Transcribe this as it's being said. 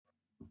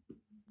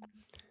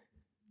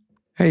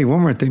Hey,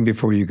 one more thing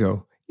before you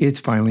go. It's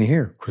finally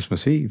here,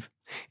 Christmas Eve.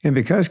 And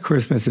because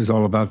Christmas is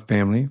all about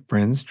family,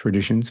 friends,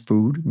 traditions,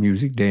 food,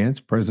 music, dance,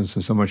 presents,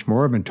 and so much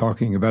more, I've been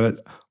talking about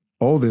it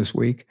all this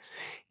week.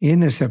 In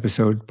this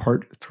episode,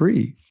 part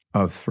 3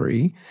 of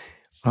 3,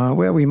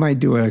 we might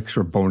do an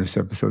extra bonus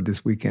episode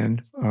this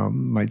weekend.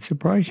 Might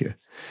surprise you.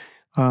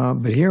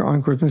 But here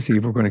on Christmas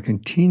Eve, we're going to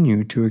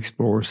continue to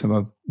explore some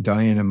of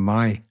Diane and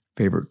my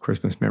favorite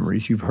Christmas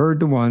memories. You've heard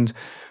the ones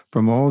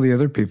from all the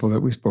other people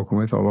that we've spoken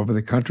with all over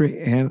the country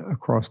and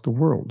across the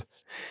world.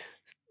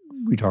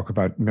 We talk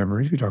about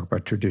memories, we talk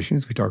about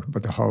traditions, we talk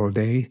about the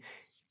holiday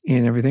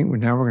and everything.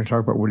 Now we're going to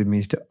talk about what it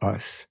means to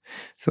us.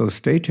 So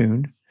stay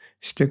tuned.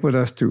 Stick with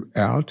us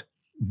throughout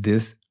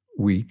this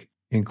week,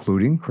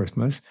 including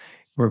Christmas.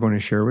 We're going to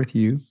share with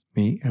you,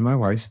 me and my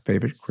wife's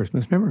favorite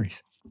Christmas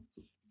memories.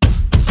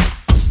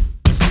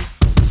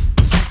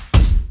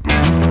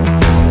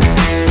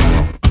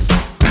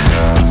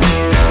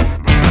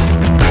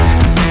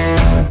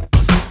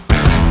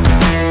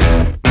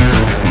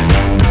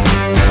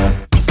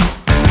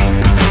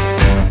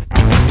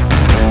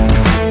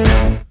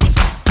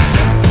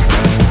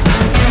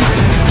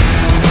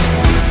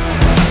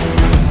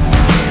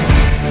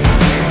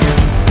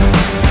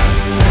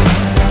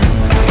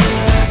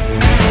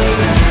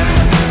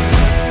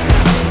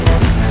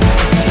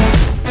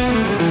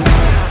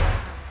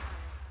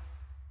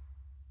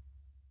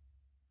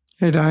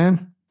 Hey,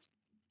 Diane.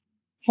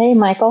 Hey,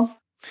 Michael.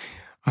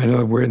 I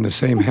know we're in the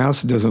same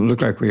house. It doesn't look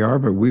like we are,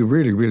 but we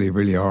really, really,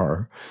 really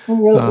are.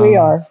 We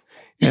are.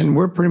 And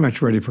we're pretty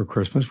much ready for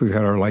Christmas. We've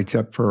had our lights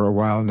up for a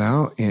while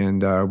now,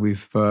 and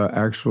we've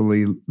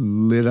actually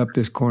lit up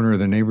this corner of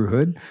the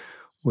neighborhood,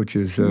 which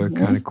is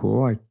kind of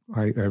cool.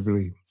 I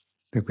really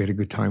think we had a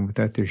good time with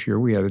that this year.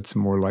 We added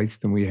some more lights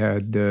than we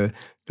had the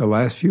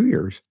last few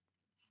years.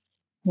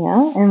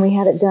 Yeah, and we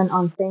had it done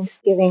on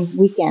Thanksgiving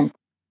weekend.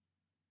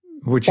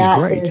 Which is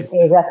great. That is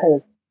a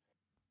record.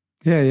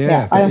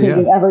 Yeah. I don't think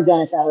we've ever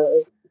done it that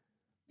early.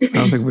 I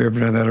don't think we've ever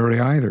done that early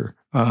either.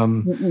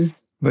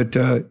 But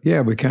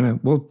we kind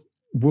of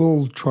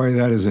we'll try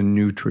that as a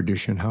new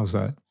tradition. How's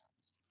that?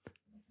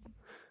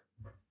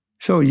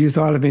 So you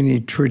thought of any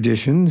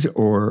traditions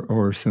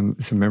or some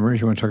memories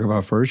you want to talk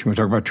about first? You want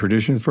to talk about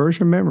traditions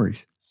first or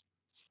memories?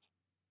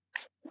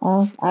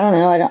 I don't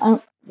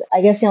know. I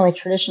guess the only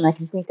tradition I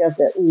can think of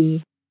that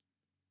we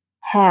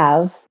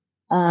have,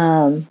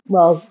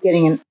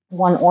 getting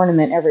one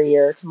ornament every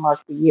year to mark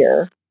the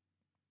year.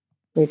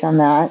 We've done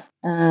that.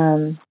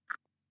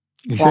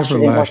 Except for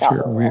last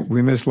year.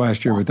 We missed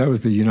last year, but that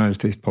was the United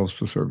States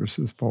Postal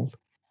Service's fault.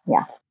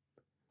 Yeah.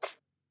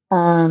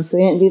 So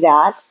we didn't do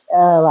that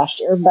last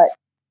year, but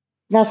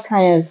that's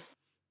kind of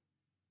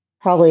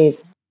probably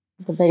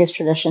the biggest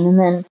tradition. And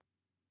then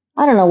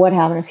I don't know what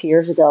happened a few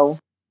years ago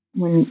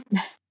when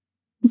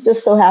it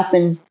just so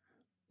happened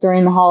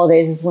during the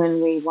holidays is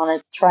when we want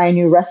to try a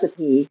new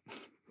recipe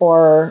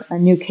or a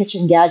new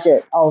kitchen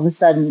gadget. All of a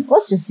sudden,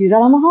 let's just do that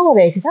on the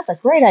holiday because that's a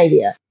great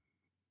idea.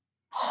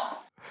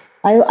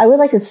 I would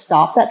like to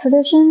stop that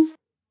tradition,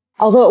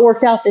 although it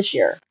worked out this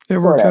year. It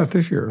worked out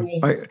this year.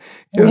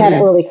 We had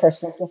early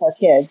Christmas with our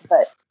kids,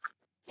 but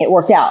it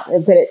worked out.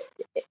 But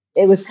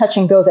it was touch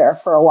and go there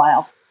for a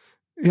while.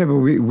 Yeah,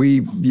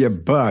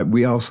 but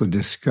we also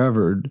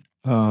discovered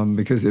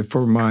because I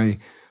don't know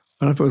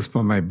if it was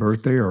for my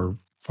birthday or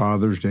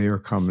Father's Day or a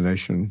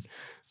combination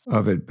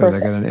of it, but I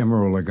got an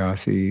Emeril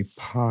Lagasse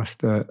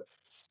pasta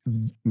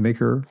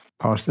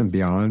and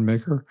beyond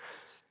maker.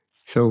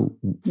 So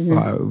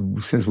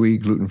since we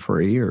eat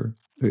gluten-free,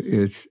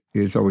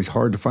 it's always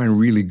hard to find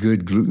really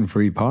good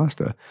gluten-free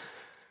pasta.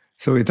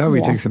 So we thought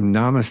we'd take some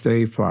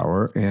Namaste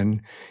flour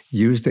and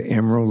use the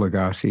Emeril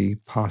Lagasse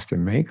pasta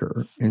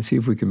maker and see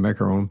if we can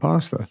make our own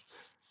pasta.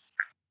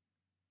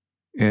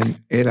 And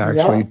it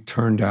actually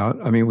turned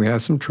out, we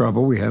had some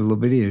trouble. We had a little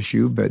bit of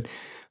issue, but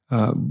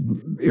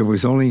it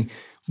was only,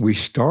 we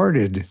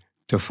started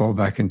to fall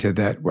back into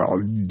that,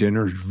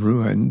 dinner's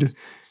ruined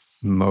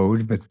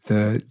mode, but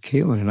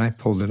Caitlin and I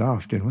pulled it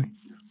off, didn't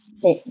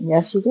we?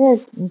 Yes, you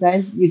did. You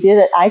guys, you did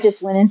it. I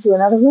just went into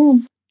another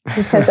room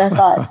because I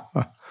thought,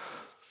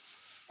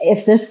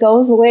 if this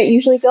goes the way it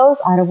usually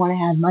goes, I don't want to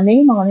have my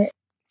name on it.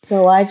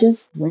 So I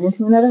just went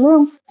into another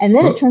room. And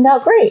then it turned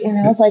out great. And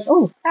I was like,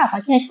 oh, crap,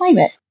 I can't claim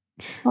it.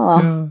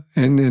 Yeah.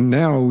 And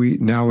now we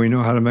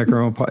know how to make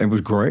our own pasta. It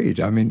was great.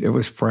 It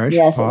was fresh pasta.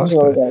 Yes, it was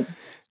really good.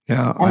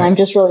 Yeah, and I'm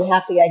just really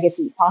happy I get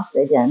to eat pasta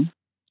again.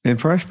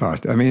 And fresh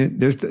pasta.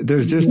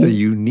 There's just a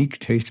unique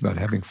taste about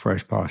having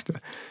fresh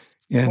pasta.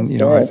 And,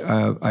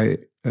 I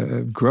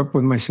grew up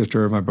with my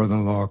sister and my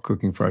brother-in-law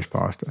cooking fresh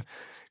pasta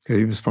because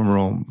he was from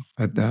Rome.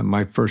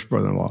 My first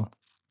brother-in-law,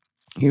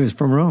 he was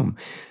from Rome.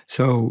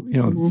 So,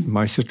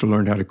 my sister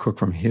learned how to cook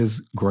from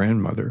his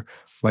grandmother,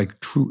 like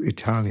true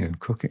Italian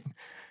cooking.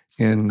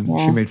 And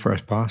she made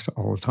fresh pasta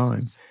all the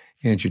time.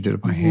 And she did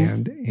it by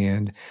hand.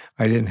 And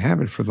I didn't have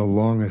it for the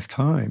longest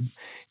time.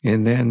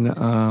 And then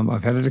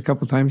I've had it a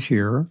couple times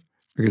here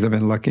because I've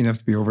been lucky enough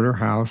to be over at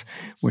her house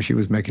when she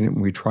was making it.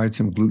 And we tried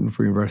some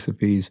gluten-free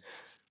recipes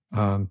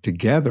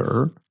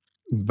together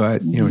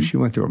But, Mhm. she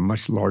went through a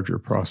much larger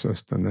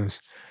process than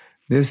this.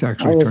 This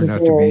actually It was turned out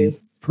to be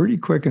very, pretty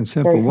quick and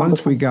very simple.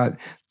 Once we cumbersome. got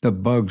the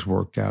bugs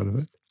worked out of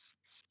it,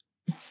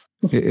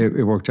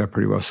 it worked out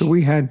pretty well. So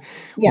we had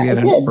Yeah, it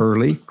an did.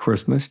 early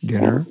Christmas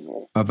dinner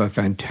of a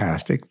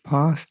fantastic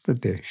pasta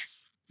dish.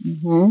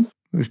 Mm-hmm.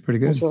 It was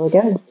pretty It was good. really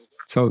good.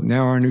 So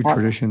now our new Yep.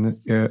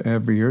 tradition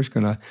every year is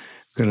gonna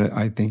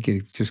I think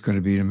it's just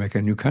gonna be to make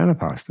a new kind of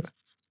pasta.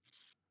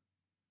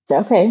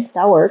 Okay,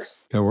 that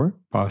works. That work?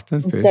 Pasta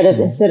and Instead fish. of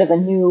instead of a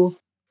new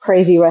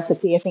crazy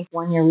recipe, I think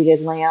one year we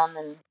did lamb,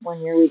 and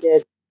one year we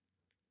did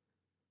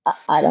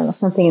I don't know,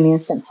 something in the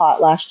instant pot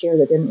last year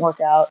that didn't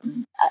work out.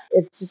 And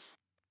it's just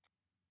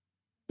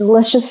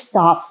let's just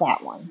stop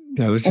that one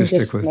Yeah, let's and just stick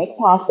just with. make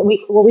pasta.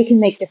 We can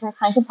make different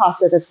kinds of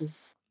pasta. This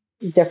is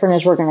different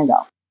as we're gonna go.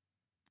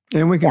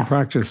 And we can Yeah.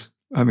 practice.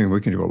 I mean,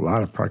 we can do a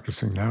lot of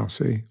practicing now.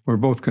 See, we're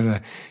both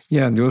gonna.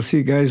 Yeah, and you'll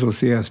see, guys. We'll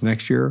see us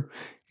next year,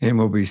 and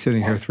we'll be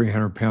sitting here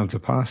 300 pounds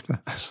of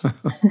pasta.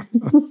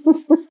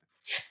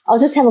 I'll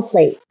just have a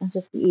plate. I'll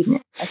just be eating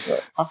it as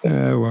we're talking.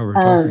 While we're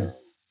talking.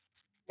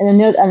 And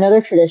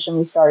another tradition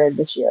we started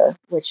this year,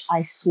 which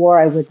I swore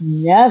I would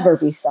never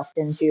be sucked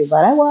into,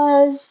 but I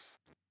was.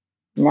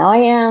 Now I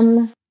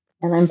am,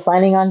 and I'm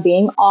planning on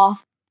being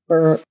off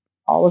for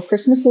all of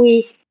Christmas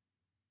week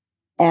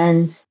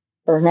and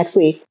or next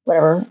week,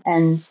 whatever,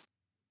 and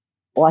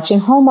watching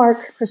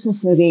Hallmark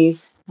Christmas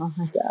movies. Oh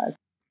my God.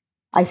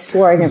 I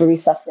swore I'd never be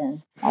sucked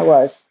in. I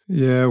was.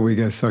 Yeah, we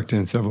got sucked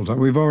in several times.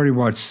 We've already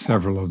watched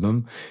several of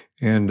them,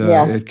 and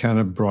Yeah. it kind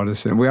of brought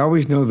us in. We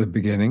always know the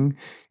beginning,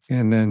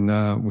 and then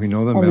we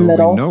know the And the middle. We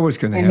middle, know what's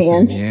going to and the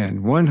happen in end. the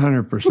end.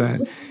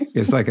 100%.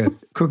 It's like a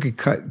cookie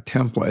cut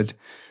template.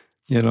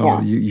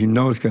 Yeah. You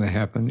know it's going to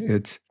happen.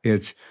 It's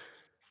Mhm.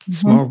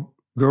 small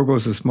girl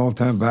goes to small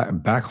town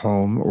back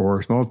home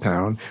or small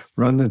town,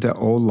 runs into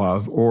old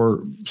love,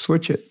 or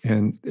switch it,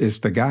 and it's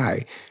the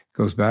guy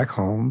goes back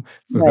home,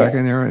 goes back Right.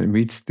 in there and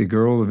meets the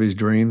girl of his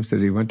dreams that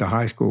he went to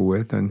high school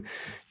with, and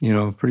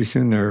pretty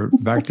soon they're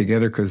back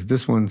together because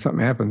this one something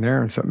happened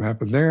there and something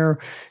happened there,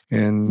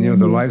 and their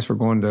Mhm. lives were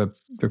going to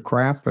the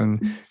crap,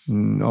 and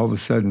all of a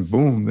sudden,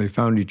 boom, they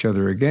found each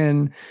other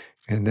again,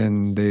 and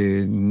then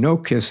they no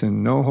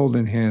kissing, no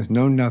holding hands,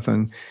 no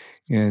nothing,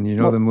 and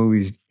Nope. the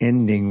movie's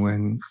ending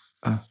when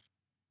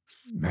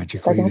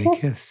magically Second they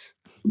kiss. kiss.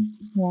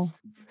 Yeah.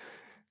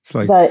 It's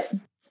like But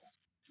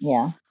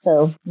yeah,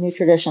 so new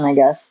tradition, I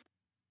guess.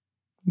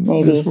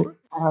 Maybe. I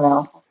don't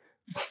know.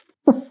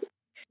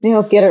 Maybe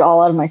I'll get it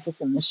all out of my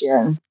system this year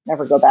and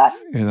never go back.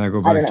 and I go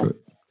I back don't to know. it.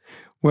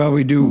 Well,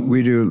 we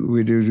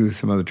do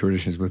some other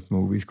traditions with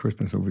movies,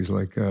 Christmas movies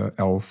like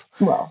Elf,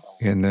 Well,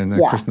 and then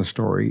yeah. Christmas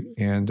Story,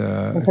 and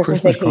Christmas Christmas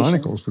Vacation.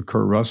 Chronicles with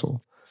Kurt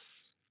Russell.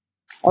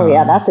 Oh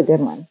yeah, that's a good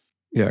one.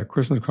 Yeah,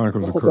 Christmas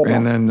Chronicles That's with a Kurt, good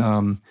and one.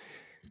 then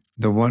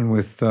the one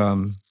with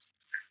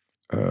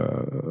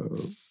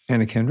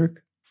Anna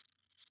Kendrick,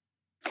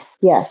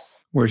 Yes.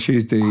 where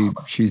she's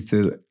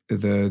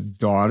the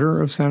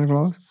daughter of Santa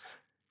Claus.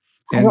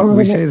 I don't And remember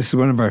we the say this is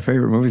one of our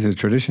favorite movies. It's a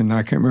tradition. Now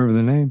I can't remember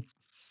the name.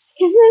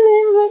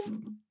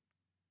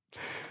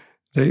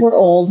 We're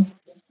old.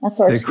 That's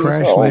our They excuse. We're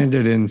crash old.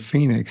 landed in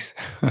Phoenix.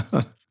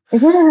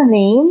 Isn't it her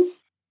name?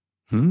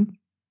 Hmm?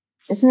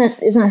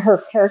 Isn't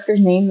her character's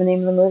name the name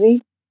of the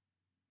movie?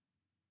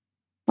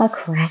 Oh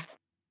crap.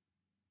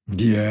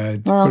 Yeah,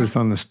 to Well, put us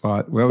on the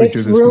spot. We always do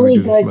it's this when we really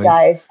do this good, late.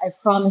 guys. I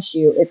promise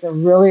you, it's a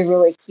really,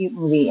 really cute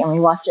movie, and we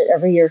watch it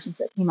every year since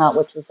it came out,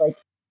 which was like,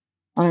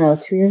 I don't know,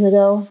 2 years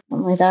ago,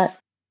 something like that.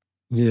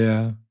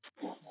 Yeah.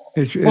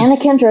 Anna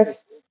Kendrick.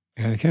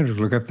 Anna Kendrick,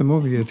 look up the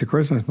movie. It's a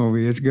Christmas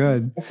movie. It's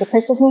good. It's a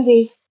Christmas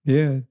movie.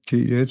 Yeah,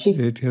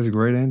 it has a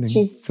great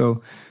ending.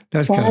 So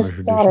that's kind of a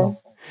tradition. Daughter.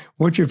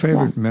 What's your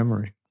favorite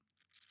memory?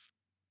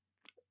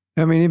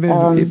 I mean,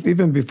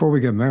 even before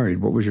we got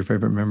married, what was your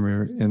favorite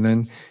memory? And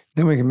then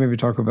we can maybe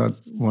talk about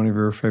one of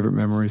your favorite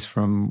memories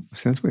from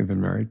since we've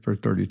been married for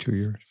 32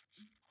 years.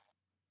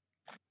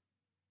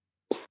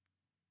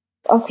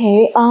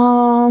 Okay.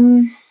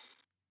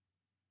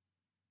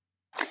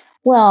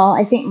 Well,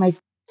 I think my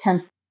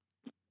 10th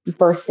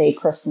birthday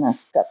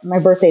Christmas. My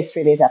birthday's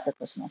 3 days after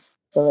Christmas,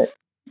 so that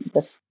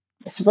this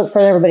for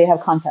everybody to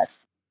have context.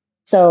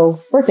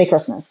 So birthday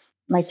Christmas,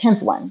 my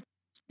 10th one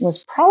was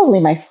probably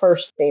my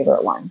first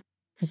favorite one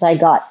because I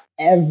got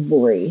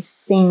every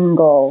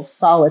single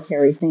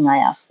solitary thing I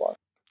asked for.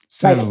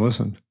 Santa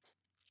listened.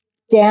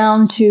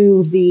 Down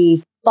to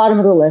the bottom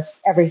of the list,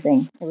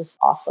 everything. It was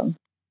awesome.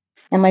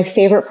 And my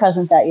favorite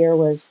present that year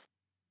was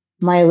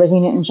my Olivia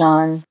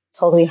Newton-John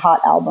Totally Hot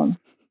album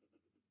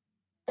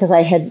because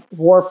I had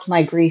warped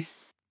my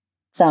Grease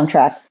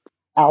soundtrack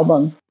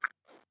album.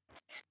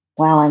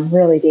 Wow, I'm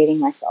really dating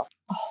myself.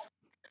 Oh.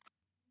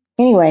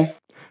 Anyway.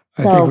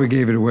 I think we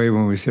gave it away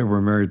when we said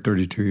we're married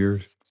 32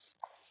 years.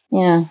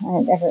 Yeah,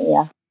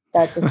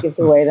 that just gives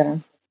away that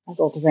I'm as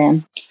old as I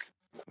am.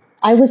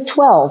 I was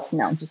 12.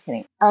 No, I'm just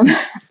kidding.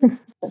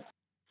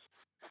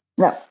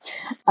 No.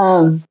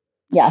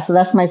 Yeah, so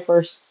that's my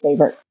first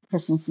favorite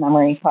Christmas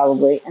memory,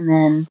 probably. And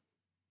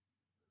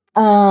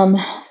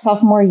then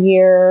sophomore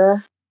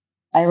year,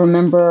 I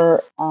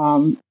remember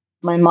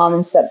my mom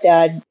and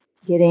stepdad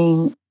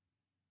getting,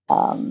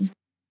 um,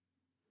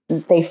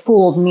 they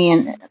fooled me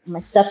and my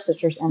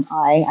stepsisters and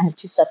I have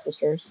two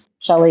stepsisters,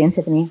 Shelly and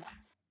Tiffany.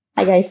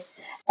 Hi, guys.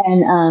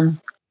 And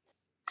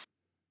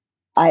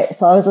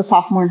so I was a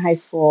sophomore in high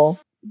school.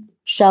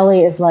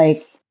 Shelly is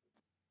like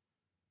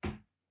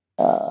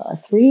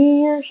 3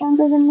 years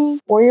younger than me,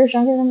 4 years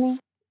younger than me.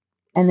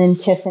 And then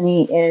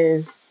Tiffany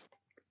is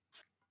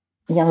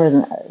younger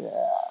than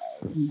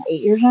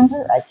 8 years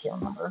younger. I can't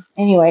remember.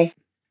 Anyway,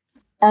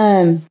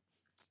 um,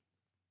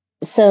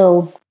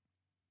 so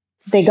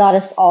they got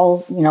us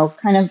all,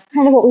 kind of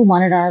what we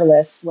wanted on our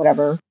list,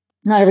 whatever.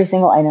 Not every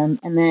single item,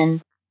 and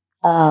then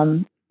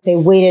they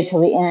waited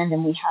till the end,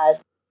 and we had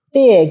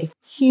big,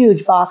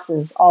 huge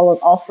boxes.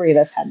 All three of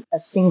us had a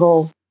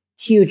single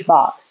huge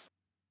box,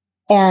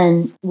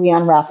 and we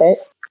unwrap it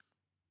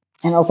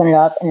and open it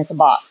up, and it's a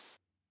box,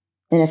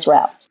 and it's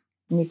wrapped.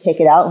 And we take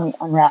it out and we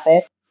unwrap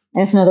it,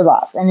 and it's another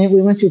box. And then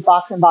we went through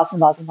box and box and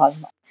box and box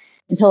and box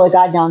until it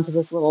got down to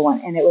this little one,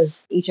 and it was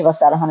each of us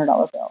got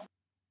 $100 bill.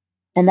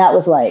 And that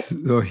was like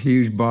a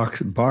huge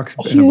box, a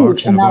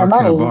huge amount of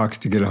money. In a box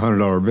to get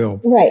 $100 bill.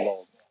 Right.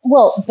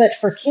 Well, but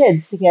for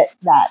kids to get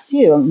that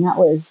too, and that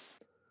was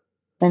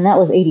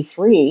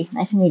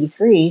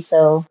 1983.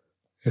 So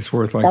it's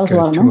worth like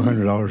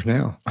 $200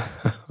 now.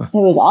 It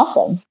was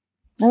awesome.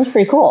 That was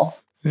pretty cool.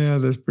 Yeah,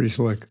 that's pretty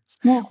slick.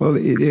 Yeah. Well,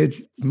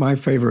 it's my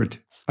favorite.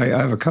 I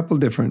have a couple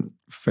different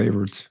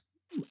favorites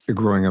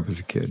growing up as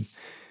a kid.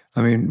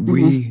 I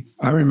mean,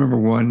 I remember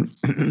one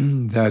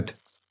that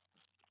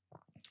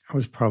I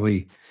was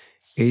probably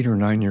 8 or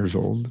 9 years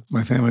old.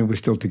 My family was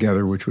still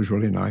together, which was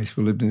really nice.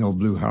 We lived in the old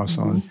blue house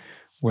on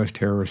West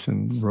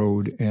Harrison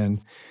Road. And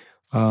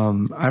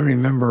I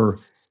remember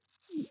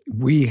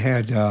we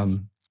had,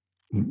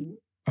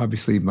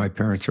 obviously my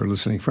parents are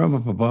listening from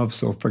up above,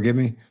 so forgive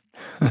me.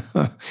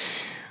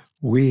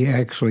 We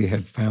actually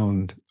had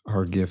found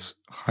our gifts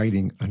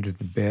hiding under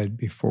the bed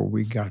before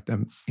we got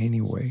them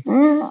anyway.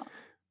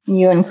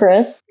 You and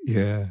Chris?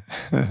 Yeah.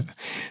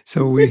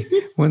 So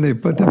when they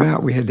put them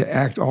out, we had to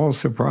act all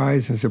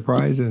surprised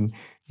and,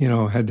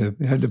 had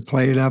to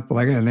play it up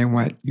like, and they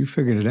went, "You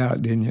figured it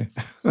out, didn't you?"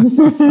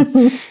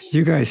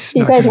 You guys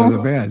snuck under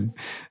the bed.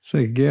 It's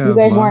like, yeah. You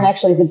guys weren't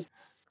actually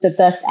the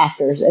best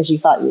actors as you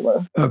thought you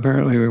were.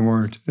 Apparently we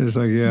weren't. It's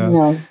like, yeah.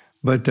 No.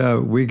 But I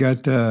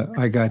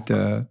got,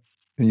 and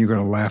you're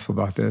going to laugh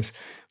about this,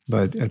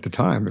 but at the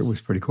time it was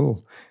pretty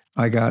cool.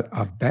 I got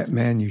a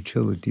Batman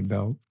utility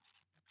belt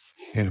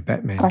and a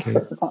Batman cape.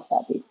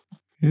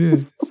 Yeah.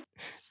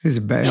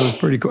 It was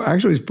pretty cool.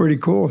 Actually, it was pretty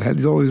cool. It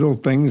had all these little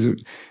things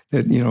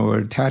that were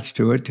attached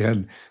to it. It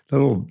had the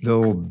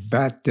little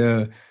bat,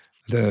 the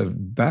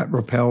bat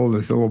rappel,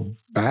 this little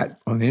bat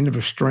on the end of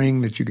a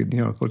string that you could,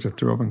 put to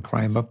throw up and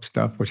climb up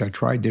stuff, which I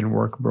tried, didn't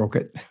work, broke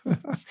it.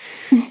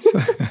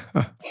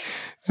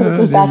 So this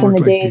was back in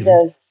the days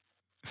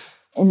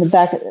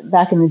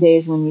back in the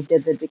days when you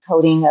did the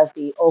decoding of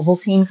the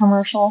Ovaltine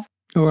commercial.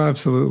 Oh,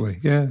 absolutely.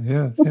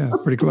 Yeah.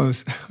 Pretty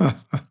close.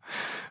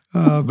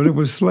 But it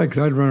was slick.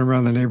 I'd run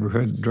around the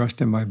neighborhood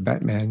dressed in my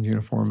Batman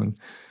uniform, and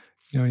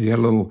you had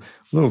a little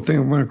thing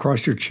that went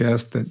across your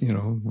chest that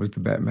was the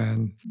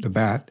Batman, the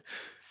bat,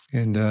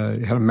 and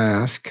it had a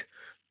mask,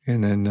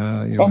 and then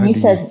And you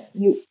said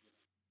you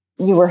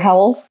were how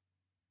old?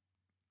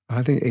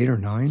 I think 8 or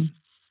 9.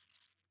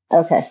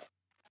 Okay,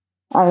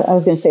 I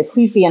was going to say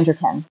please be under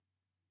 10.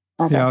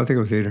 Okay. Yeah, I think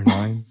it was 8 or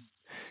 9.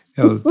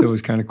 It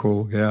was kind of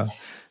cool. Yeah.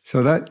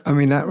 So that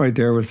right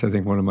there was, I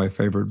think, one of my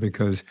favorite,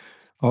 because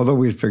although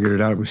we had figured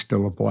it out, it was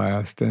still a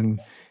blast.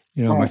 And,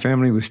 Right. my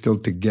family was still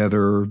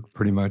together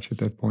pretty much at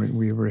that point.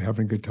 We were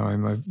having a good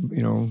time,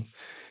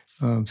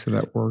 so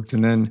that worked.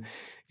 And then,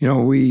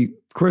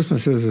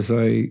 Christmases as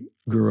I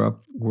grew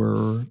up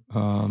were,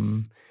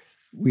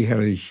 we had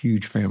a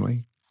huge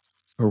family,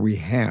 or we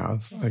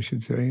have, I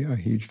should say, a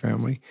huge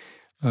family.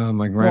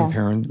 My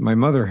grandparents, my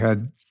mother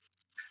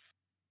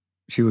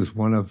she was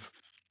one of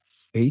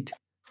 8.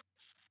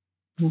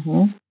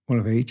 Mm-hmm. One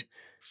of 8.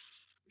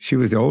 She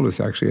was the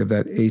oldest, actually, of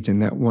that 8,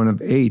 and that one of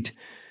 8.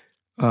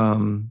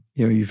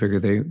 You figure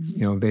they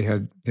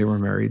were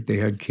married, they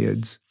had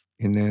kids,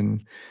 and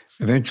then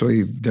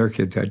eventually their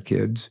kids had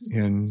kids,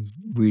 and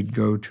we'd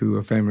go to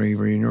a family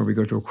reunion, or we'd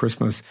go to a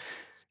Christmas,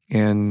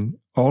 and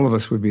all of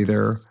us would be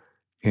there,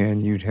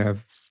 and you'd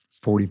have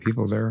 40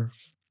 people there.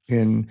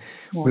 And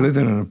we lived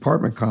in an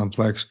apartment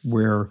complex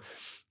where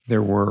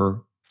there were.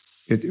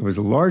 It was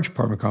a large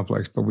apartment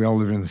complex, but we all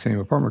lived in the same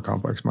apartment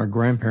complex. My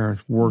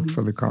grandparents worked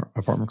for the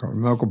apartment complex.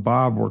 My Uncle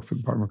Bob worked for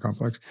the apartment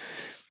complex.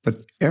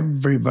 But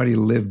everybody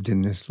lived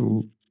in this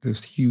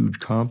huge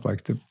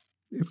complex. It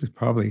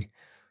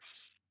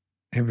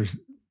was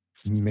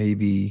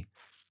maybe,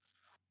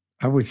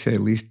 I would say,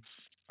 at least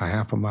a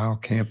half a mile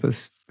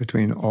campus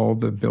between all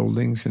the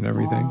buildings and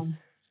everything. Wow.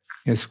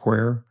 In a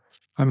square.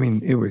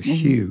 It was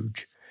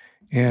huge.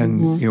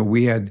 And,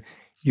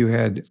 you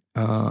had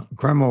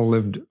Grandma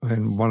lived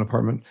in one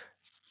apartment.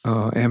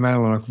 Aunt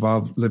Madeline and Uncle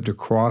Bob lived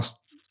across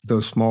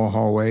those small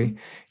hallway,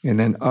 and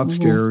then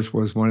upstairs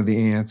was one of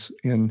the aunts,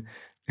 and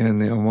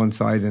and on one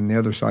side, and the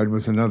other side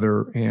was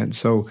another aunt.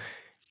 So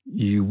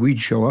we'd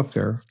show up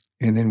there,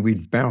 and then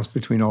we'd bounce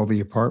between all the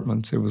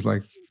apartments. It was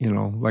like,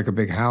 like a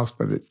big house,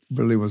 but it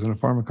really was an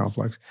apartment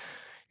complex.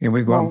 And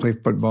we'd go out and play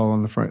football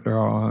on the front,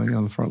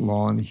 on the front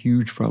lawn, a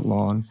huge front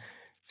lawn.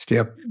 Stay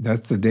up.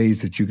 That's the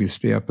days that you could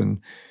stay up,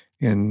 and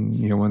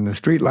when the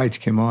street lights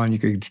came on, you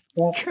could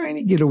kind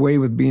of get away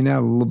with being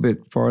out a little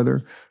bit farther,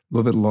 a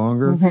little bit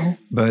longer,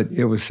 but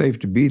it was safe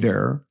to be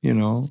there,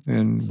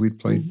 and we'd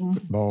play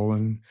football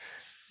and,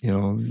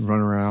 run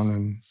around,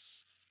 and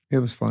it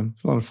was fun.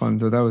 It's a lot of fun.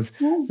 So that was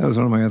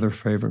one of my other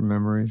favorite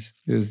memories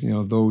is,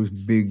 those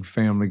big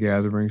family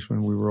gatherings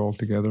when we were all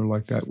together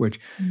like that, which,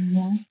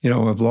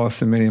 I've lost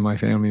so many of my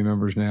family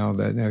members now,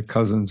 that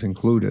cousins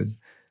included,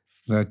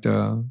 that,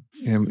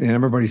 and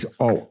everybody's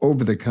all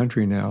over the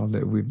country now,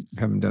 that we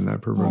haven't done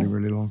that for a really,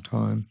 really long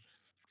time.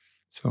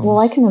 So, well,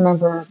 I can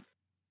remember,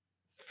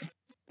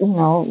 in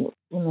at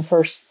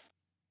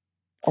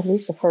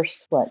least the first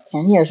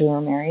 10 years we were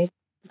married,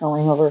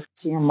 going over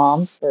to your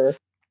mom's for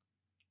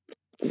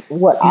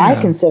what I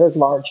considered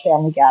large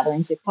family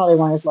gatherings. They probably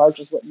weren't as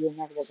large as what you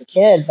remembered as a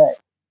kid, but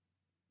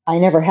I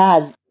never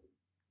had,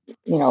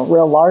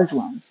 real large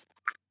ones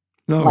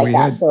like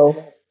that.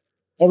 So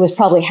it was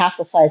probably half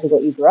the size of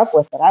what you grew up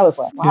with, but I was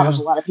like, wow, there's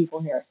a lot of people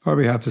here.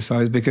 Probably half the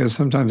size, because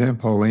sometimes Aunt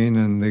Pauline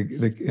and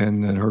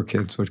and then her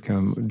kids would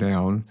come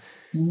down.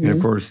 And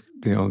of course,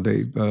 they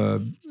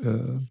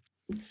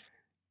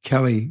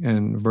Kelly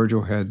and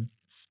Virgil had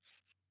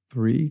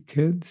 3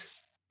 kids.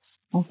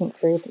 I think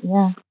 3,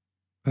 yeah.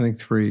 I think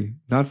 3,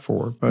 not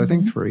 4, but I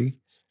think 3.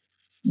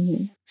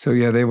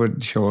 So they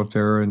would show up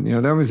there, and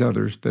there was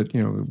others that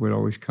would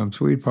always come.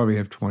 So we'd probably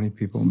have 20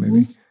 people,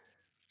 maybe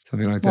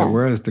something like that.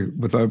 Whereas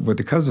with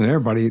the cousins and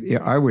everybody,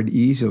 I would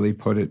easily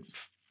put it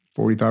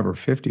 45 or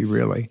 50,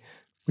 really,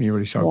 when you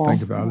really start to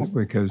think about it.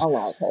 Because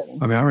I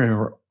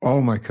remember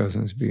all my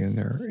cousins being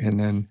there, and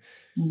then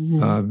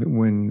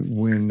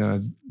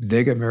when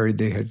they got married,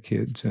 they had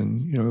kids,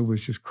 and it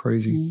was just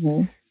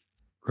crazy,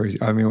 crazy.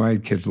 I mean, I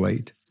had kids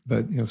late,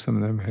 but some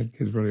of them had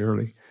kids really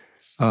early.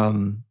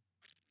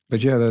 But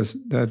those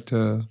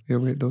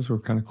were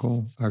kind of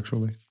cool,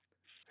 actually.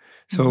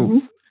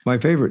 So my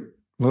favorite.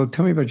 Well,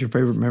 tell me about your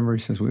favorite memory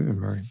since we've been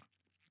married.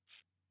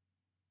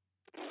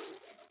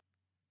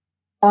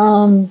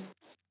 I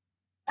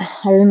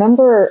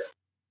remember.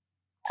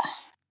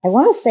 I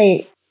want to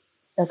say,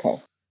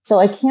 okay, so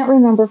I can't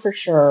remember for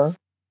sure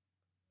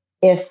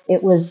if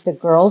it was the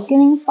girls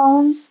getting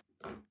phones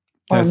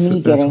or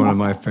me getting. That's one of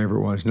my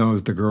favorite ones. No, it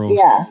was the girls.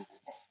 Yeah,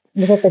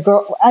 was it the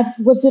girl?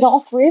 Did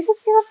all 3 of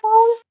us get a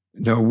phone?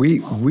 No,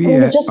 we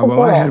had,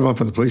 I had one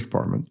for the police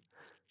department.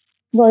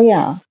 Well,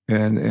 yeah.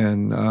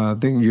 And I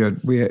think you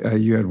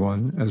had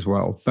one as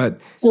well. But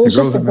so the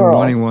girls have been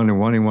wanting one and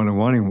wanting one and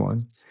wanting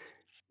one.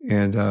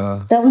 And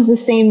that was the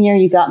same year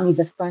you got me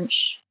the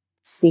French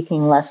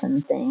speaking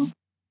lesson thing.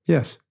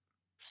 Yes.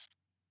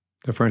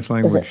 The French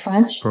language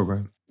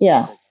program.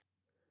 Yeah.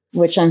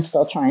 Which I'm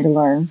still trying to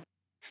learn.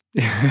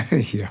 Yeah.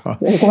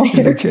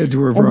 The kids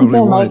were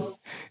probably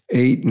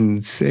 8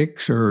 and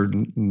 6 or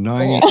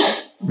 9,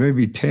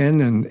 maybe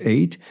 10 and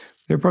 8.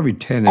 They're probably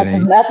 10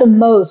 and 8. At the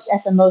most,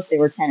 they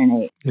were 10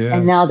 and 8. Yeah.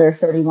 And now they're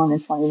 31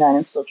 and 29.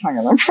 I'm still trying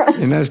to learn French.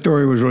 And that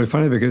story was really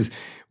funny because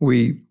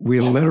we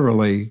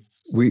literally,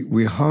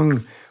 we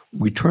turned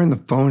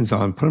the phones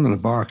on, put them in a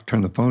box,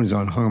 turned the phones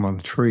on, hung them on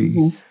the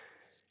tree.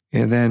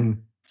 And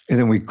then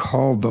we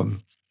called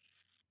them.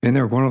 And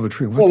they were going over the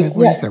tree. What is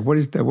that? What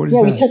is that? What is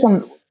that? We took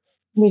them.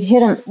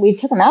 We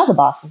took them out of the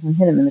boxes and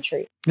hid them in the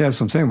tree. Yeah, that's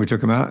what I'm saying. We took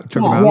them out of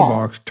the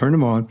box, turned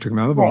them on, took them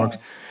out of the box.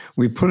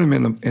 We put them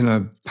in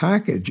a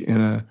package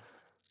in a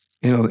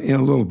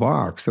little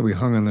box that we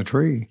hung on the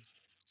tree.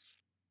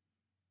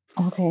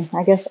 Okay,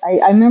 I guess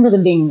I remember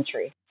them being in the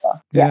tree. So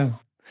yeah.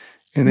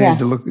 And they had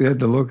to look. They had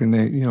to look, and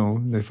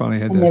they finally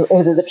had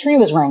to. The tree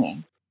was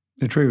ringing.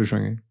 The tree was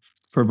ringing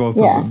for both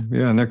of them.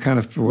 Yeah, and they're kind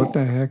of, what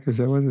the heck is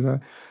that? What is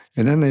that?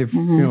 And then they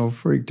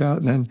freaked out,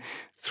 and then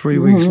 3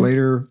 weeks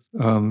later,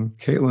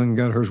 Caitlin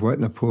got hers wet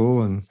in a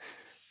pool, and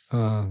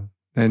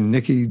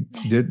Nikki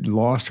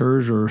lost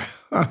hers, or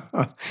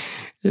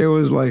it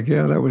was like,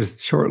 that was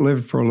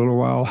short-lived for a little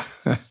while.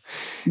 And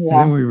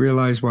then we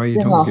realized why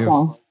you don't give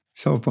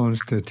cell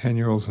phones to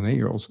 10-year-olds and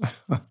 8-year-olds.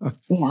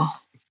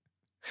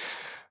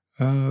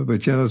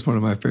 But that's one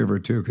of my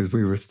favorite too, because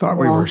we were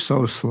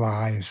so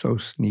sly and so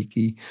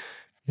sneaky.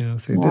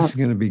 This is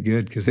going to be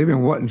good, because they've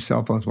been wanting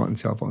cell phones.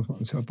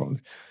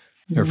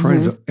 Their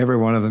friends, every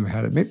one of them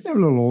had it. Maybe they're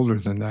a little older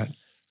than that.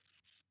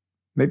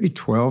 Maybe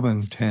 12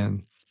 and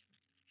 10.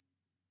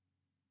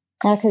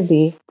 That could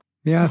be.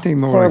 Yeah, I think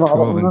more like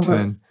 12 and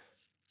 10.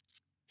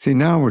 See,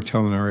 now we're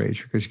telling our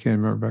age, because you can't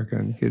remember back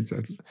then, kids.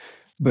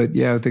 But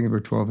I think they were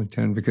 12 and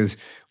 10, because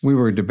we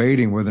were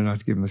debating whether or not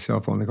to give them a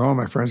cell phone. They go,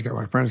 my friends got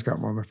one.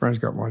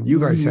 You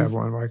guys have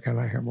one. Why can't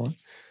I have one?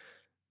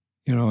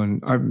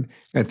 And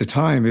at the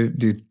time,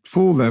 to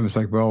fool them, it's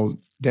like, well,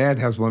 Dad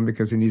has one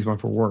because he needs one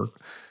for work.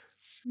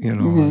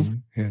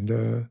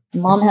 And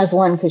Mom has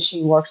one because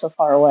she works so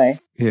far away.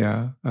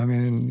 Yeah, I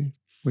mean,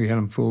 We had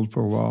them fooled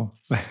for a while.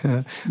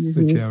 But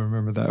Hmm. yeah, I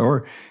remember that.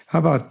 Or how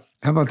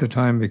about the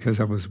time, because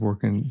I was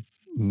working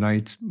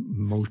nights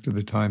most of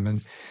the time,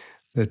 and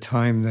the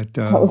time that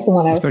That was the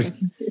one I was especially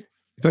thinking.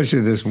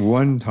 especially this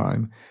one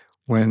time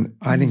when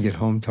I didn't Mm. get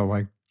home till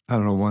like, I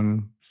don't know,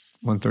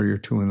 1:30 or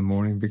 2 in the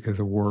morning because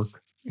of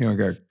work. I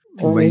got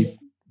Really? late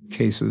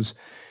cases,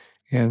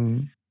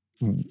 and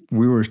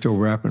we were still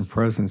wrapping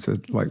presents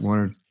at like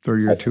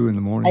 1:30 or I, 2 in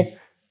the morning,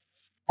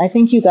 I, I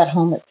think you got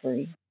home at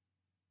 3,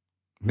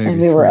 and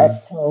maybe we were 3.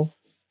 up till.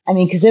 I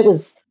mean, because it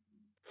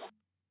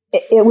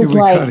Yeah, was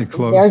we cut like it they're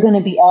close. going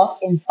to be up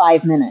in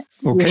 5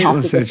 minutes. Well, We have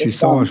Caitlin to said get she this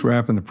saw us done.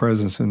 wrapping the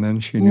presents, and then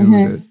Hmm.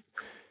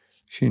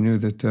 she knew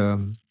that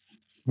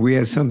we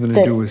had something to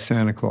do That with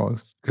Santa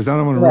Claus. Because I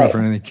don't want to ruin it right, for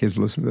any kids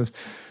listening to this.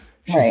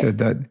 She right. said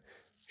that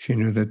she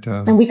knew that,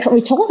 And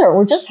we told her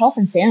we're just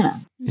helping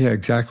Santa. yeah,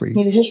 exactly.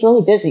 He was just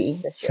really busy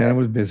this Santa year.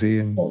 was busy,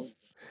 So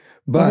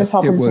we're just but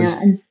helping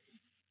Santa. And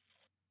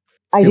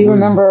I it do was,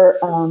 remember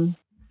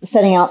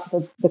setting out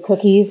the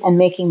cookies and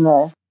making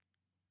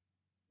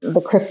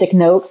the cryptic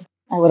note.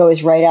 I would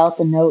always write out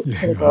the note to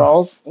the yeah,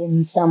 girls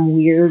in some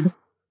weird,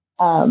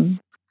 um,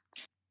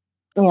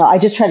 I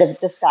just try to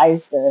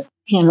disguise the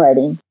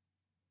handwriting.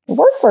 It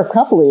worked for a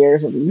couple of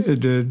years at least. it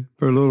did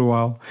for a little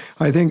while.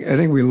 I think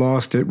we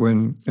lost it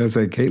when, as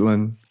I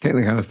Caitlin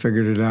kind of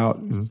figured it out,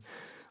 and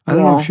I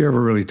don't know if Yeah, she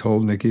ever really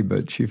told Nikki,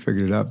 but she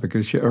figured it out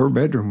because her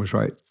bedroom was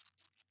right.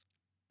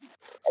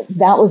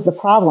 that was the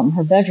problem.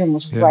 Her bedroom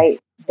was Yeah, right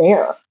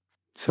there, like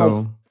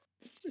so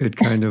it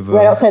kind of,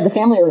 right outside the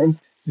family room.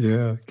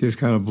 yeah, just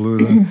kind of blew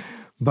the.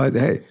 But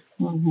hey,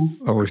 Hmm.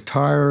 I was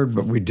tired,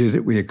 but we did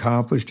it. We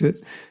accomplished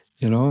it.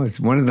 It's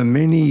one of the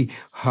many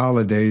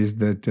holidays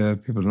that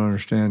people don't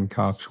understand.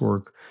 Cops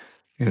work,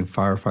 and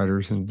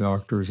firefighters and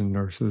doctors and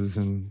nurses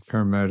and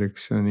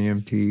paramedics and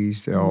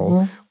EMTs. They all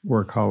Hmm.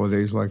 work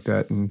holidays like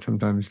that. And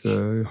sometimes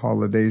the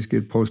holidays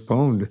get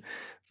postponed,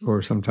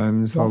 or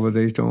sometimes Yeah.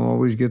 holidays don't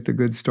always get the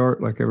good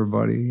start like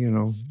everybody,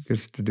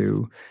 gets to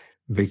do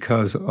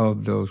because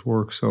of those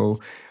work. So,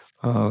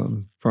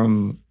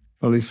 from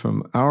at least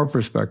from our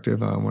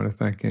perspective, I want to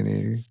thank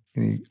any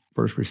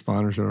first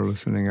responders that are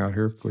listening out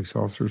here: police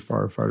officers,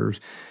 firefighters,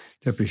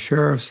 deputy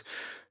sheriffs,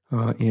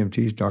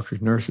 EMTs,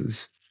 doctors,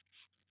 nurses.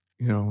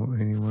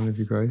 Any one of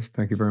you guys.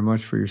 Thank you very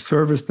much for your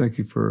service. Thank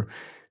you for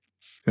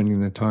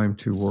spending the time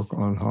to work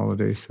on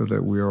holidays so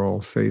that we are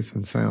all safe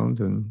and sound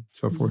and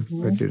so forth.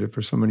 I Hmm. did it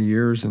for so many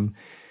years, and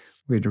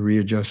we had to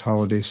readjust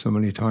holidays so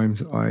many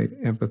times. I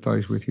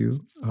empathize with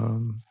you.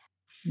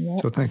 Yep,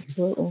 So thank you.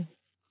 absolutely.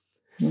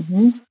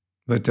 Hmm.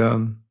 But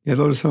yeah,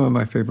 those are some of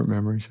my favorite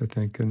memories, I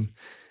think,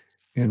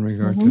 in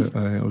regard Hmm. to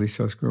at least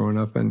us growing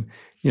up. And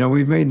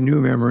we've made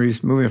new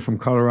memories moving from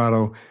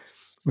Colorado.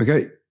 We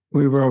got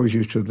we were always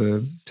used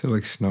to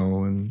like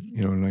snow and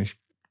nice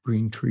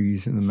green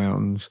trees in the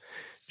mountains,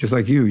 just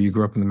like you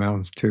grew up in the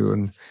mountains too.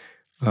 And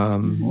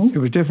Hmm. it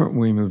was different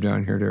when we moved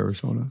down here to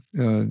Arizona.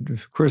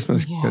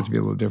 Christmas got Yeah. to be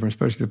a little different,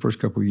 especially the first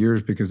couple of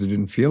years, because it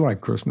didn't feel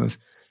like Christmas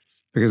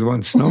because it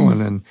wasn't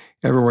snowing, and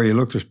everywhere you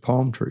look there's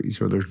palm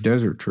trees or there's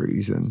desert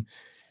trees, and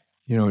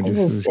it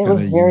was It kind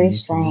was of very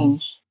unique and new.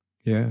 strange.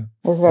 Yeah.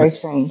 It was I, very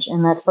strange.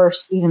 And that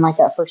first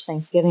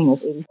Thanksgiving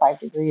was 85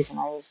 degrees, and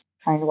I was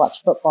trying to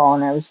watch football,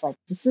 and I was like,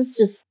 this is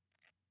just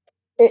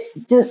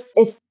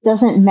it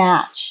doesn't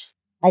match.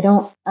 I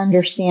don't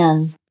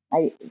understand.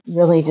 I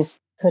really just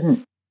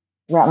couldn't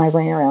wrap my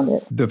brain around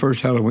it. the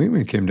first Halloween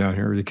we came down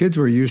here, the kids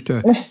were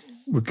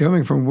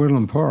coming from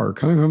Woodland Park,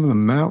 coming from the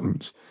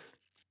mountains.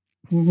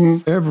 Hmm.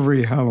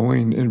 Every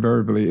Halloween,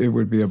 invariably, it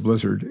would be a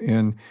blizzard.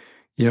 And,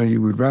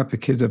 you would wrap the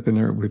kids up in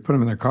their, we put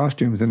them in their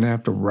costumes and they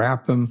have to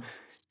wrap them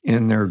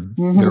in their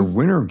Hmm.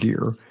 winter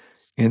gear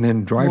and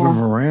then drive them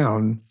Yeah.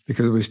 around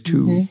because it was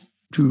Hmm.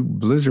 too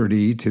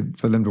blizzardy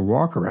for them to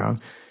walk around.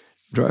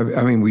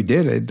 I mean, we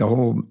did it. The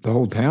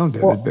whole town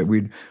did it, but Well,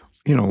 we'd,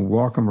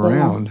 walk them yeah.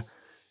 around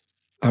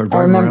or I drive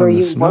them remember around in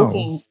the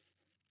snow.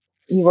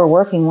 you were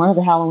working one of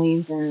the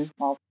Halloweens, and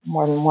well,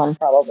 more than one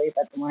probably,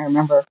 but the one I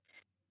remember,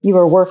 you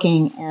were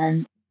working,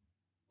 and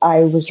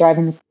I was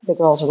driving the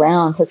girls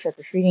around for trick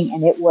or treating,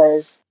 and it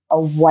was a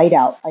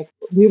whiteout. Like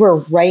we were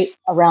right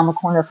around the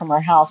corner from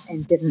our house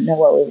and didn't know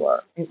where we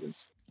were. It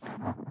was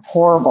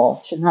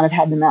horrible. Should not have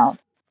had them out.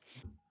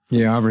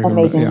 Yeah, I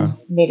remember. Yeah. Amazing.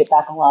 Made it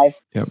back alive.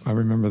 Yep. I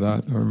remember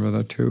that. I remember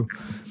that too.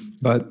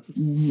 But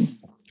Hmm.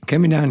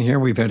 coming down here,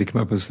 we've had to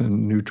come up with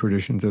some new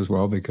traditions as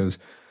well because,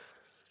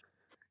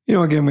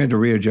 again, we had to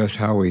readjust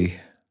how we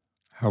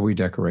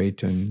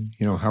decorate and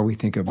how we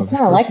think of I it as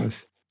kind of like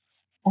Christmas.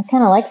 I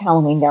kind of like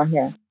Halloween down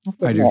here. I have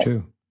to I do admit.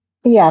 too.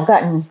 Yeah, I've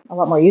gotten a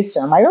lot more used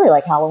to them. I really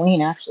like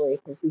Halloween actually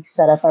because we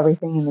set up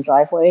everything in the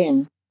driveway,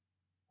 and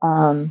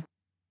um,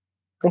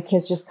 the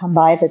kids just come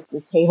by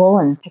the table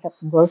and pick up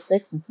some glow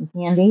sticks and some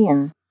candy,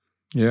 and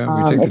Yeah,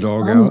 we take the it's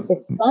dog fun. out.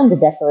 It's fun to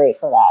decorate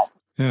for that.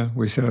 Yeah,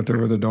 we sit out there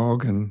with the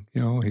dog, and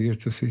he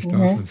gets to see stuff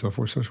Hmm. and so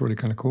forth. So it's really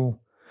kind of cool.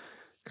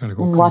 Kind of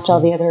cool. And Kind of watch all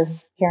the cool. other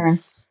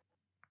parents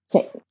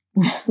take,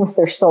 with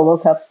their solo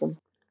cups of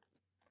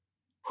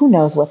who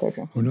knows what they're Who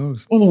drinking.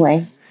 knows?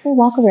 Anyway, they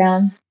walk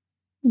around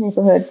the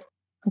neighborhood.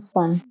 It's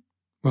fun.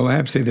 Well, I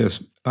have to say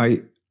this.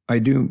 I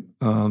do,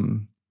 now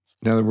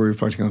that we're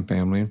reflecting on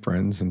family and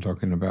friends and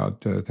talking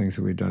about things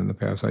that we've done in the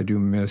past, I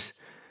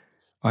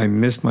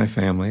miss my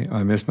family.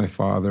 I miss my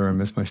father. I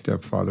miss my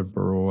stepfather,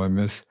 Burl. I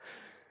miss,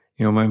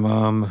 my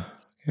mom.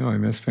 I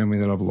miss family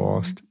that I've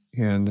lost.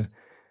 And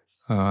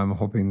I'm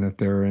hoping that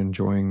they're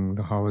enjoying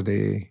the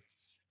holiday,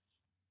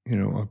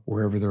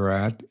 wherever they're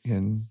at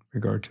in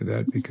regard to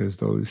that,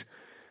 because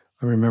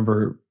I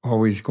remember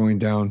always going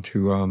down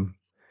to,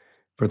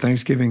 for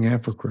Thanksgiving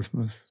and for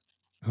Christmas,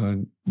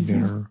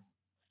 dinner.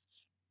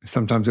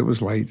 Sometimes it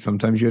was late.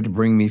 Sometimes you had to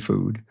bring me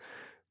food,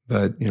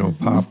 but,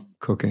 Pop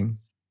cooking,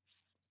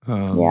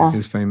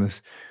 his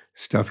famous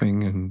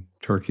stuffing and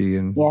turkey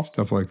and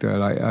stuff like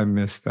that. I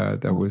miss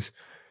that. That was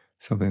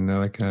something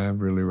that I kind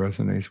of really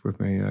resonates with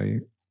me.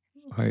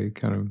 I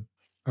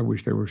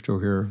wish they were still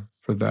here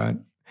for that.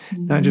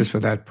 Not just for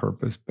that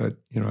purpose, but,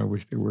 I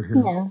wish they were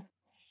here.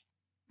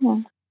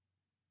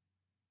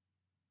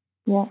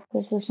 Yeah,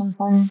 those were some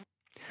fun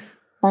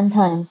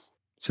times.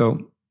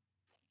 So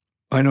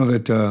I know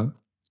that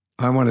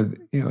I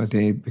wanted,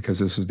 because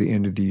this is the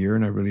end of the year,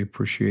 and I really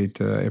appreciate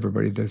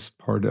everybody that's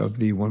part of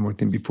the One More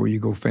Thing Before You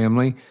Go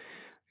family,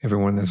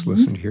 everyone that's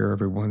listened here,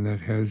 everyone that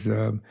has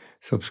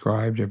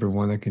subscribed,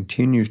 everyone that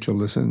continues to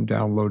listen,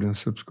 download, and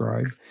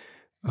subscribe.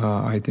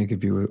 I think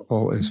of you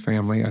all as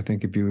family. I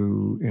think of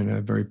you in a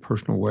very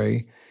personal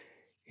way.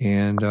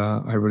 And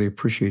I really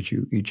appreciate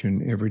you each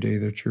and every day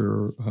that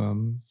you're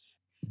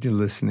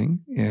listening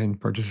and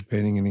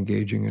participating and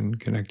engaging and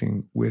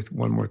connecting with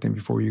One More Thing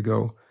Before You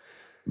Go.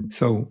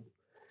 So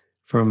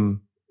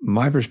from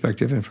my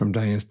perspective and from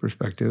Diane's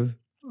perspective,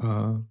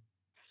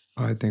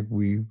 I think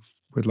we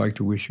would like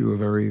to wish you a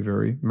very,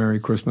 very Merry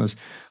Christmas,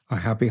 a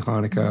Happy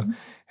Hanukkah,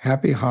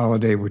 Happy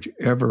Holiday,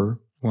 whichever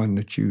one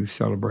that you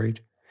celebrate.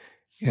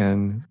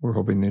 And we're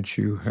hoping that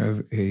you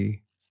have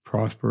a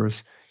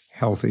prosperous,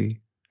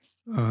 healthy,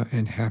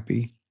 and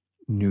happy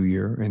New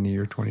Year in the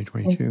year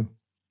 2022.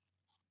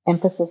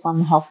 Emphasis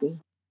on healthy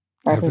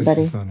for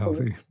everybody. Emphasis on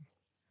healthy.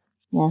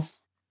 Yes.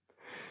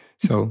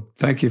 So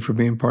thank you for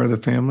being part of the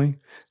family.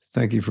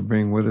 Thank you for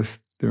being with us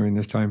during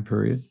this time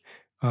period.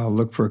 I'll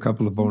look for a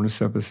couple of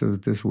bonus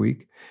episodes this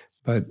week.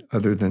 But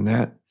other than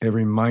that, a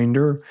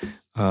reminder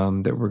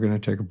that we're going to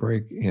take a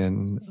break,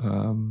 and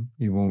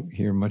you won't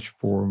hear much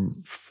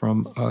from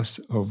us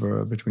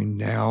over between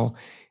now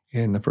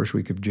and the first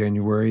week of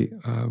January.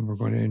 We're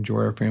going to enjoy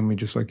our family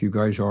just like you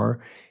guys are.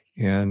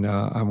 And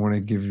I want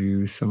to give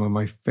you some of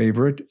my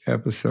favorite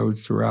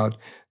episodes throughout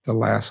the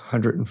last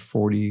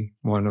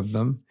 141 of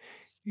them,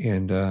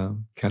 and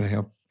kind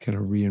of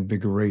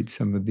reinvigorate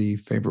some of the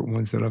favorite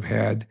ones that I've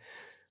had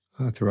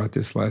throughout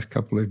this last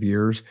couple of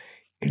years.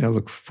 And I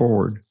look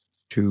forward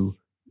to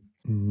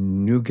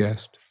new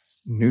guests,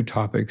 new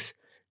topics,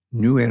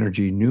 new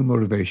energy, new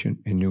motivation,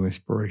 and new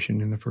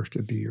inspiration in the first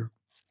of the year.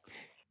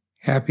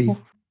 Happy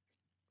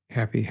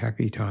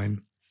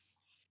time.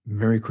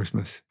 Merry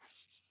Christmas.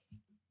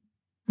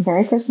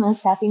 Merry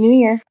Christmas. Happy New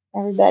Year,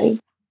 everybody.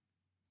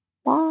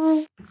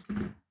 Bye.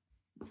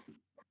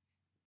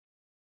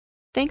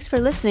 Thanks for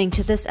listening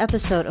to this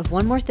episode of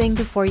One More Thing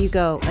Before You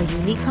Go, a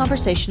unique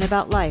conversation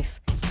about life.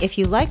 If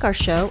you like our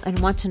show and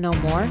want to know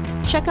more,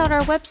 check out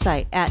our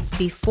website at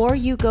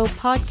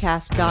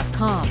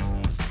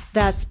beforeyougopodcast.com.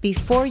 That's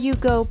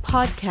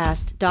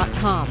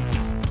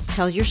beforeyougopodcast.com.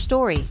 Tell your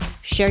story,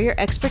 share your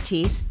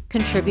expertise,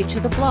 contribute to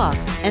the blog,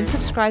 and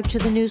subscribe to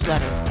the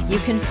newsletter. You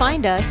can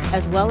find us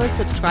as well as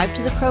subscribe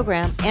to the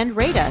program and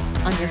rate us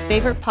on your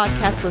favorite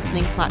podcast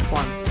listening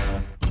platform.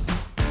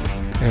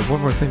 And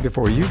one more thing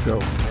before you go.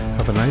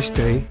 Have a nice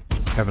day,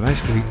 have a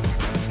nice week,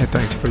 and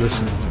thanks for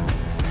listening.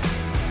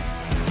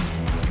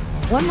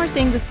 One More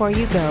Thing Before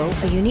You Go,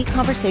 a unique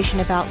conversation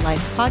about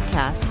life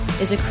podcast,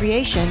 is a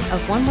creation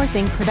of One More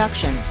Thing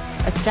Productions,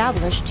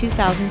 established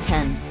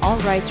 2010, all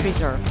rights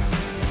reserved.